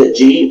still see the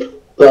Jeep,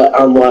 but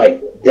I'm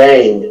like,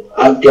 dang,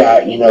 I've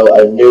got,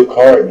 a new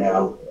car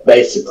now,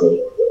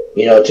 basically.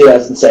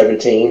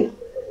 2017.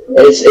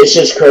 It's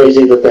just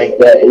crazy to think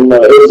that, it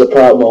was a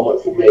proud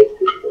moment for me.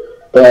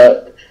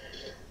 But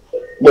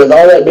with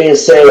all that being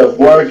said of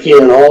working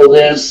and all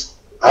this,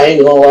 I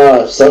ain't gonna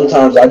lie,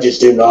 sometimes I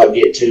just do not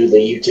get to the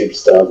YouTube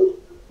stuff.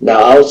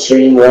 Now, I'll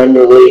stream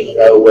randomly,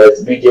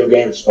 with video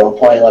games when I'm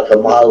playing like a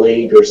My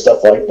League or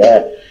stuff like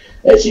that,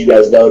 as you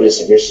guys notice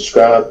if you're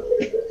subscribed.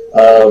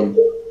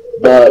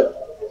 But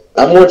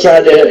I'm gonna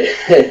try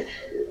to...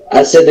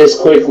 I said this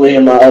quickly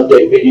in my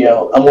update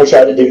video. I'm going to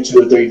try to do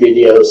 2 or 3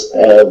 videos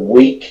a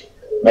week,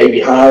 maybe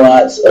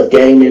highlights of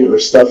gaming or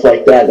stuff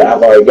like that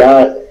I've already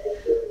got,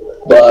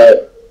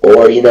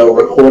 or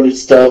recorded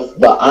stuff.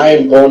 But I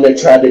am going to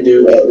try to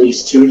do at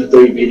least 2 to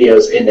 3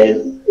 videos and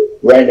then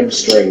random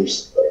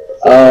streams.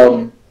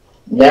 Now,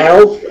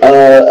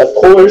 of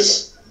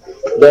course,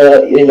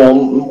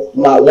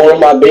 one of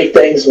my big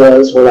things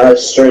was when I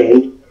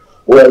streamed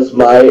was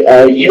my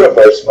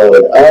universe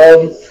mode.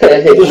 To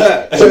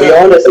be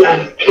honest,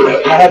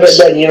 I haven't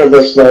done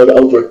universe mode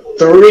over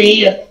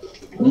 3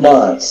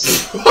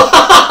 months,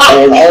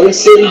 and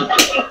honestly,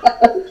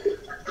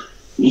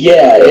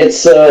 yeah,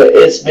 it's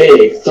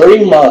big.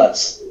 3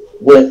 months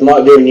with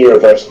not doing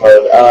universe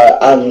mode.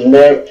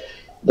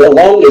 The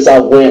longest I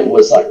went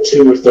was like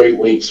 2 or 3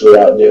 weeks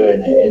without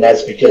doing it, and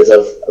that's because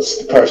of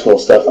personal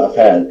stuff I've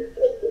had.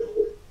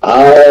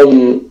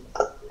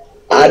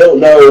 I don't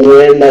know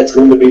when that's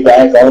going to be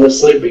back,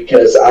 honestly,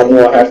 because I'm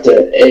going to have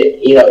to,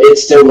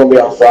 it's still going to be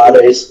on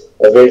Fridays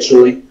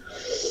eventually.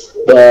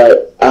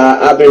 But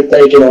I've been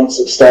thinking on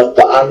some stuff,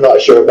 but I'm not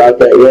sure about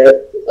that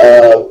yet.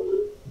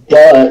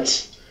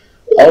 But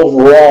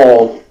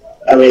overall,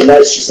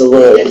 that's just a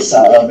little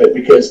insight of it,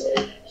 because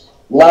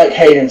like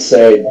Hayden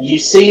said, you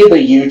see the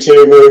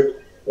YouTuber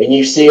and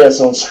you see us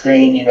on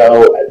screen,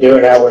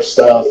 doing our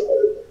stuff.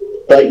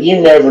 But you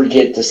never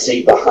get to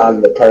see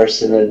behind the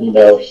person and,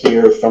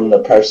 hear from the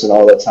person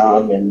all the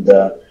time. And,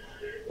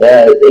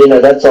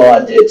 that's all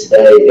I did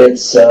today.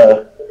 It's,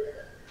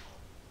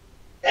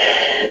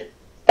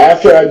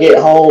 after I get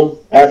home,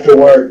 after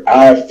work,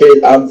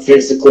 I'm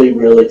physically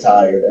really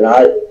tired. And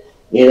I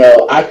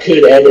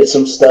could edit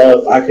some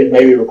stuff. I could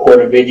maybe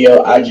record a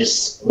video. I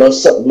just,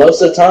 most of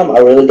the time, I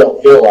really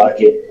don't feel like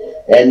it.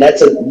 And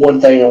that's one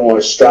thing I want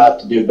to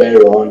strive to do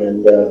better on.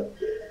 And,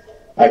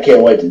 I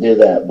can't wait to do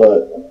that.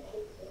 But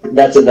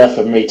that's enough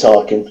of me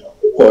talking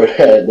for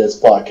this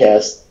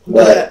podcast.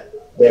 But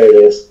there it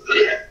is.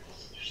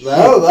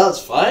 No, that's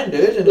fine,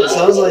 dude. And it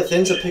sounds like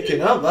things are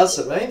picking up. That's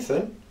the main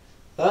thing.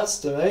 That's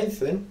the main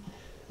thing.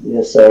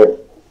 Yes, sir.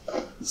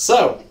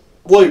 So,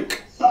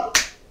 Luke,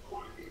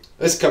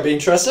 this could be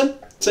interesting.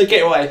 Take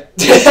it away.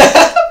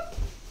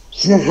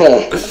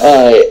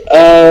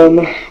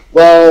 Alright,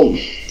 well,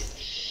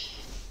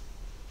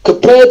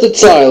 compared to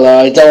Tyler,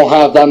 I don't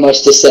have that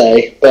much to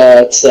say,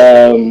 but,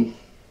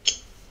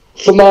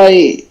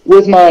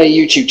 with my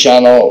YouTube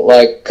channel,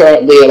 like,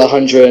 currently at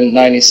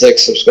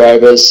 196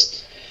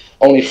 subscribers,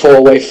 only 4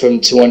 away from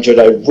 200,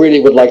 I really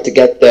would like to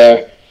get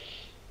there,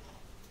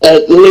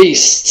 at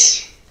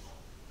least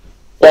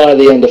by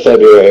the end of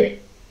February.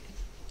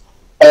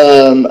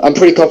 I'm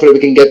pretty confident we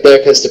can get there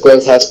because the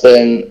growth has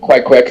been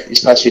quite quick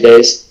these past few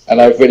days,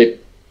 and I've really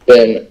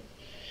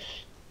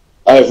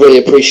I really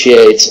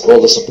appreciate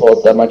all the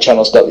support that my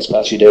channel's got these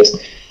past few days.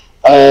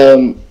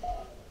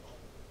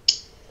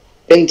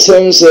 In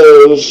terms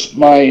of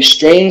my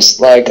streams,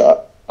 like,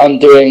 I'm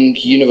doing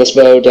Universe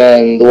Mode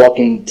and The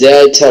Walking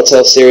Dead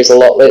Telltale series a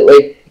lot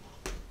lately.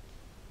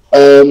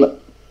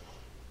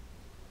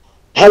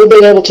 Haven't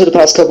been able to the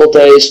past couple of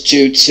days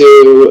due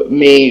to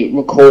me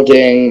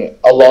recording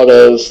a lot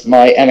of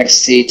my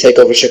NXT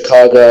TakeOver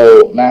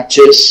Chicago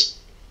matches.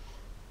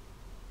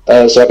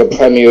 So I can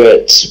premiere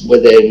it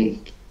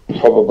within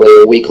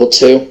probably a week or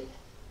two.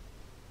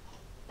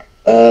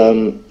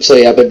 So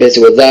yeah, I've been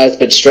busy with that. It's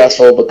been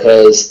stressful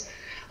because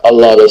a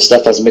lot of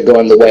stuff hasn't been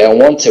going the way I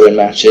want to in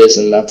matches,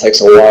 and that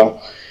takes a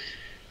while.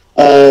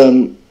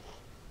 And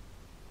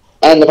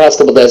the past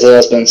couple of days there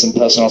has been some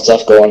personal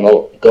stuff going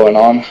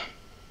on.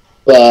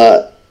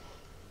 But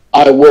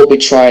I will be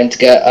trying to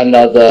get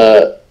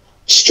another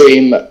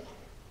stream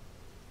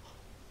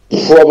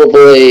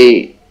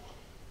probably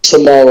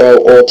tomorrow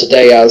or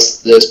today,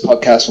 as this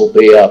podcast will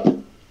be up.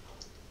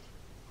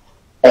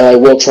 I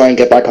will try and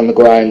get back on the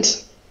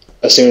grind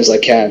as soon as I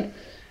can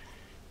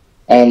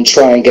and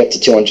try and get to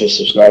 200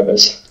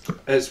 subscribers.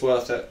 It's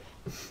worth it.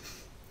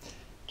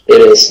 It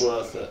is. It's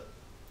worth it.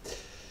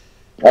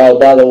 Oh,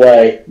 by the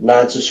way,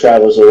 9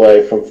 subscribers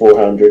away from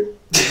 400.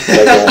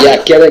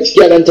 Yeah,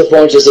 get into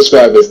 400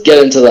 subscribers.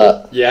 Get into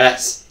that.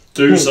 Yes,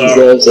 do so.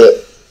 Deserves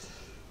it.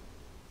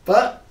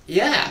 But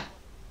yeah,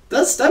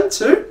 that's them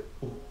two.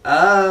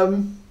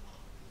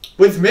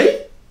 With me,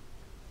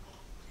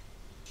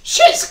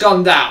 shit's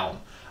gone down.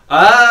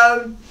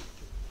 Got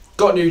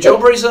a new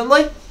job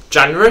recently,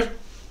 January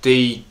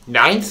the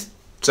 9th,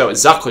 so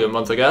exactly a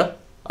month ago,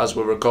 as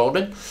we're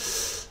recording.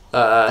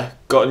 Got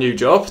a new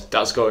job.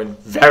 That's going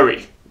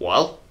very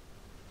well.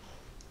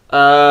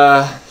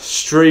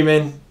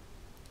 Streaming.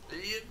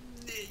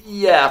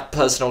 Yeah,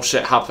 personal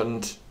shit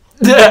happened.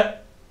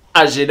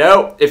 As you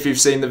know, if you've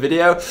seen the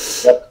video.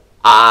 Yep.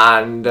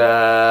 And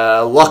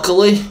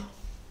luckily,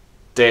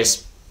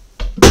 this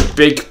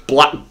big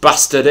black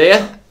bastard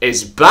here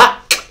is back.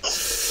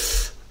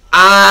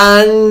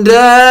 And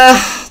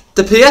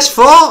the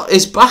PS4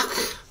 is back.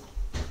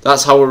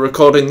 That's how we're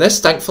recording this,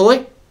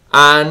 thankfully.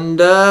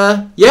 And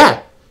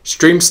yeah,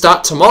 stream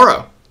start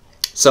tomorrow.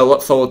 So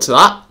look forward to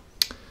that.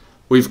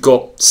 We've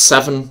got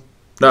 6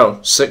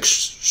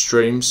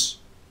 streams.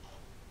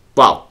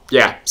 Well,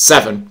 yeah,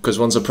 7, because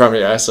one's a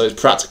premiere, so it's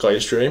practically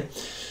a stream.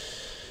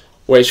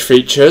 Which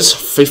features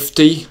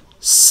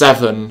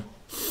 57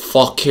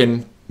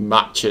 fucking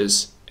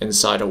matches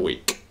inside a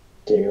week.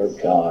 Dear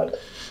God.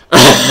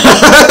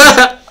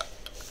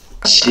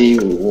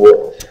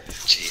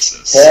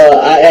 Jesus.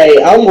 Hell,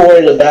 I'm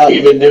worried about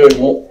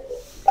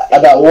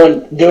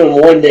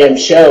doing one damn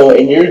show,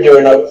 and you're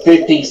doing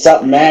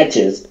 50-something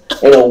matches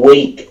in a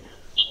week.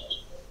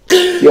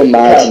 You're What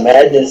mad. kind of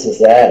madness is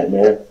that,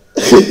 man?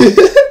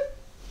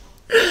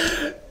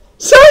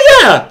 So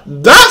yeah,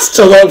 that's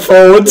to look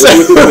forward to.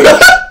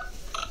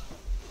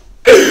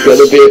 It's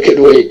gonna be a good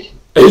week.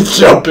 It's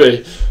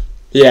jumpy.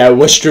 Yeah,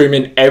 we're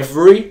streaming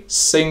every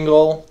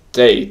single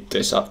day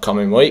this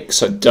upcoming week,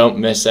 so don't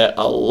miss it.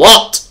 A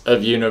lot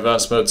of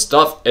Universe Mode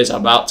stuff is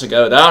about to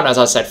go down. As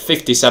I said,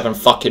 57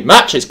 fucking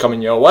matches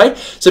coming your way.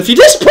 So if you're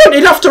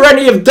disappointed after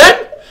any of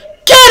them,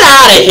 get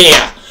out of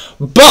here.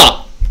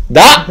 But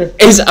that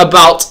is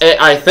about it,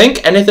 I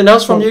think. Anything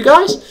else from you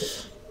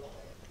guys?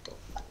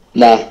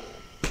 Nah.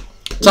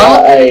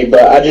 Tyler? Hey,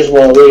 but I just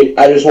want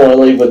to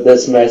leave with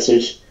this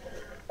message.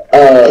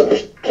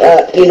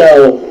 You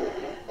know,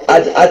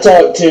 I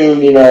talk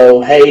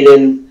to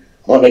Hayden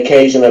on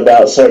occasion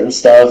about certain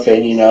stuff,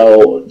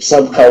 and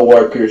some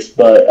coworkers,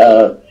 but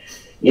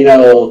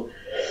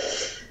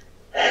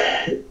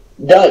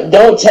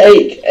don't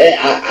take.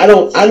 I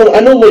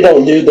normally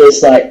don't do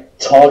this like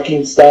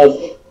talking stuff,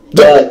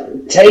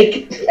 but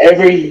take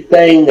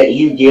everything that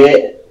you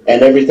get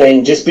and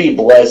everything. Just be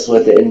blessed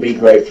with it and be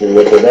grateful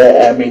with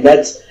it. I mean,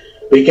 that's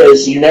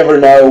because you never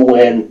know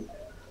when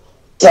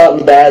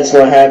something bad's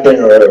going to happen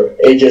or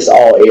it just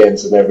all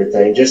ends and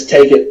everything. Just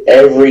take it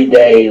every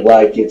day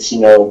like it's,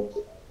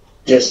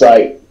 just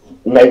like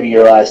maybe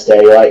your last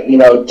day. Like,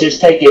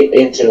 just take it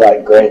into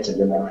like granted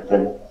and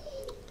everything.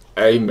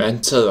 Amen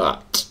to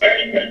that.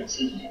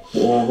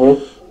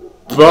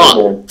 Mm-hmm.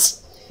 But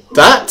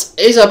that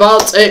is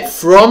about it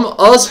from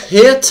us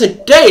here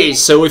today.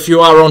 So if you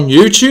are on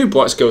YouTube,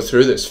 let's go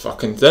through this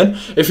fucking thing.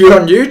 If you're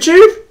on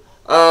YouTube,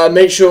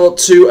 make sure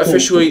to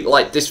officially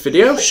like this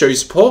video, show your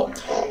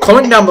support.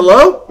 Comment down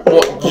below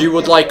what you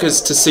would like us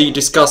to see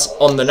discussed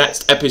on the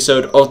next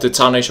episode of the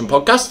Tyler Nation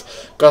podcast.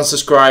 Go and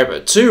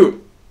subscribe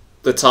to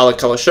the Tyler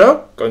Colour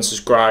Show. Go and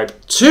subscribe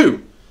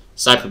to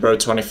CyberBro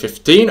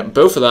 2015.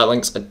 Both of their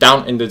links are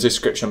down in the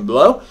description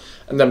below.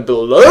 And then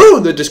below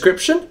the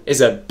description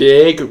is a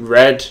big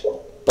red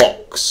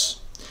box.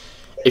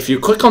 If you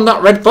click on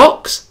that red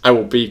box, I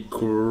will be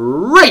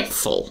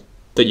grateful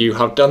that you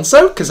have done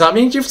so, because that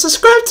means you've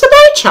subscribed to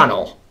my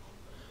channel.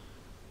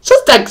 So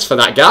thanks for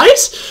that,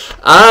 guys.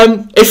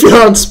 If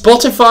you're on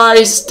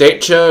Spotify,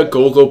 Stitcher,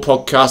 Google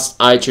Podcasts,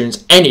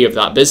 iTunes, any of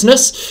that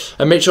business,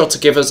 and make sure to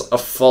give us a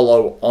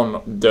follow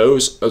on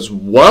those as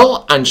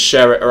well and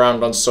share it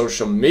around on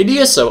social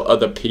media so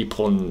other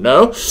people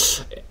know.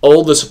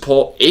 All the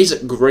support is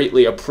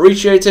greatly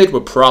appreciated.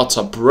 We're proud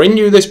to bring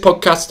you this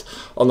podcast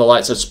on the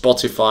likes of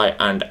Spotify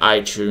and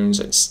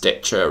iTunes and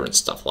Stitcher and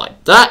stuff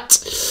like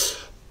that.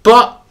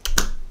 But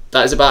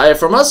that is about it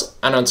from us.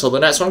 And until the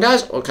next one,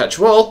 guys, we'll catch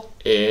you all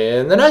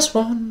in the next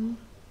one.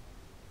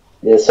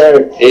 Yes,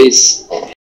 sir. Peace.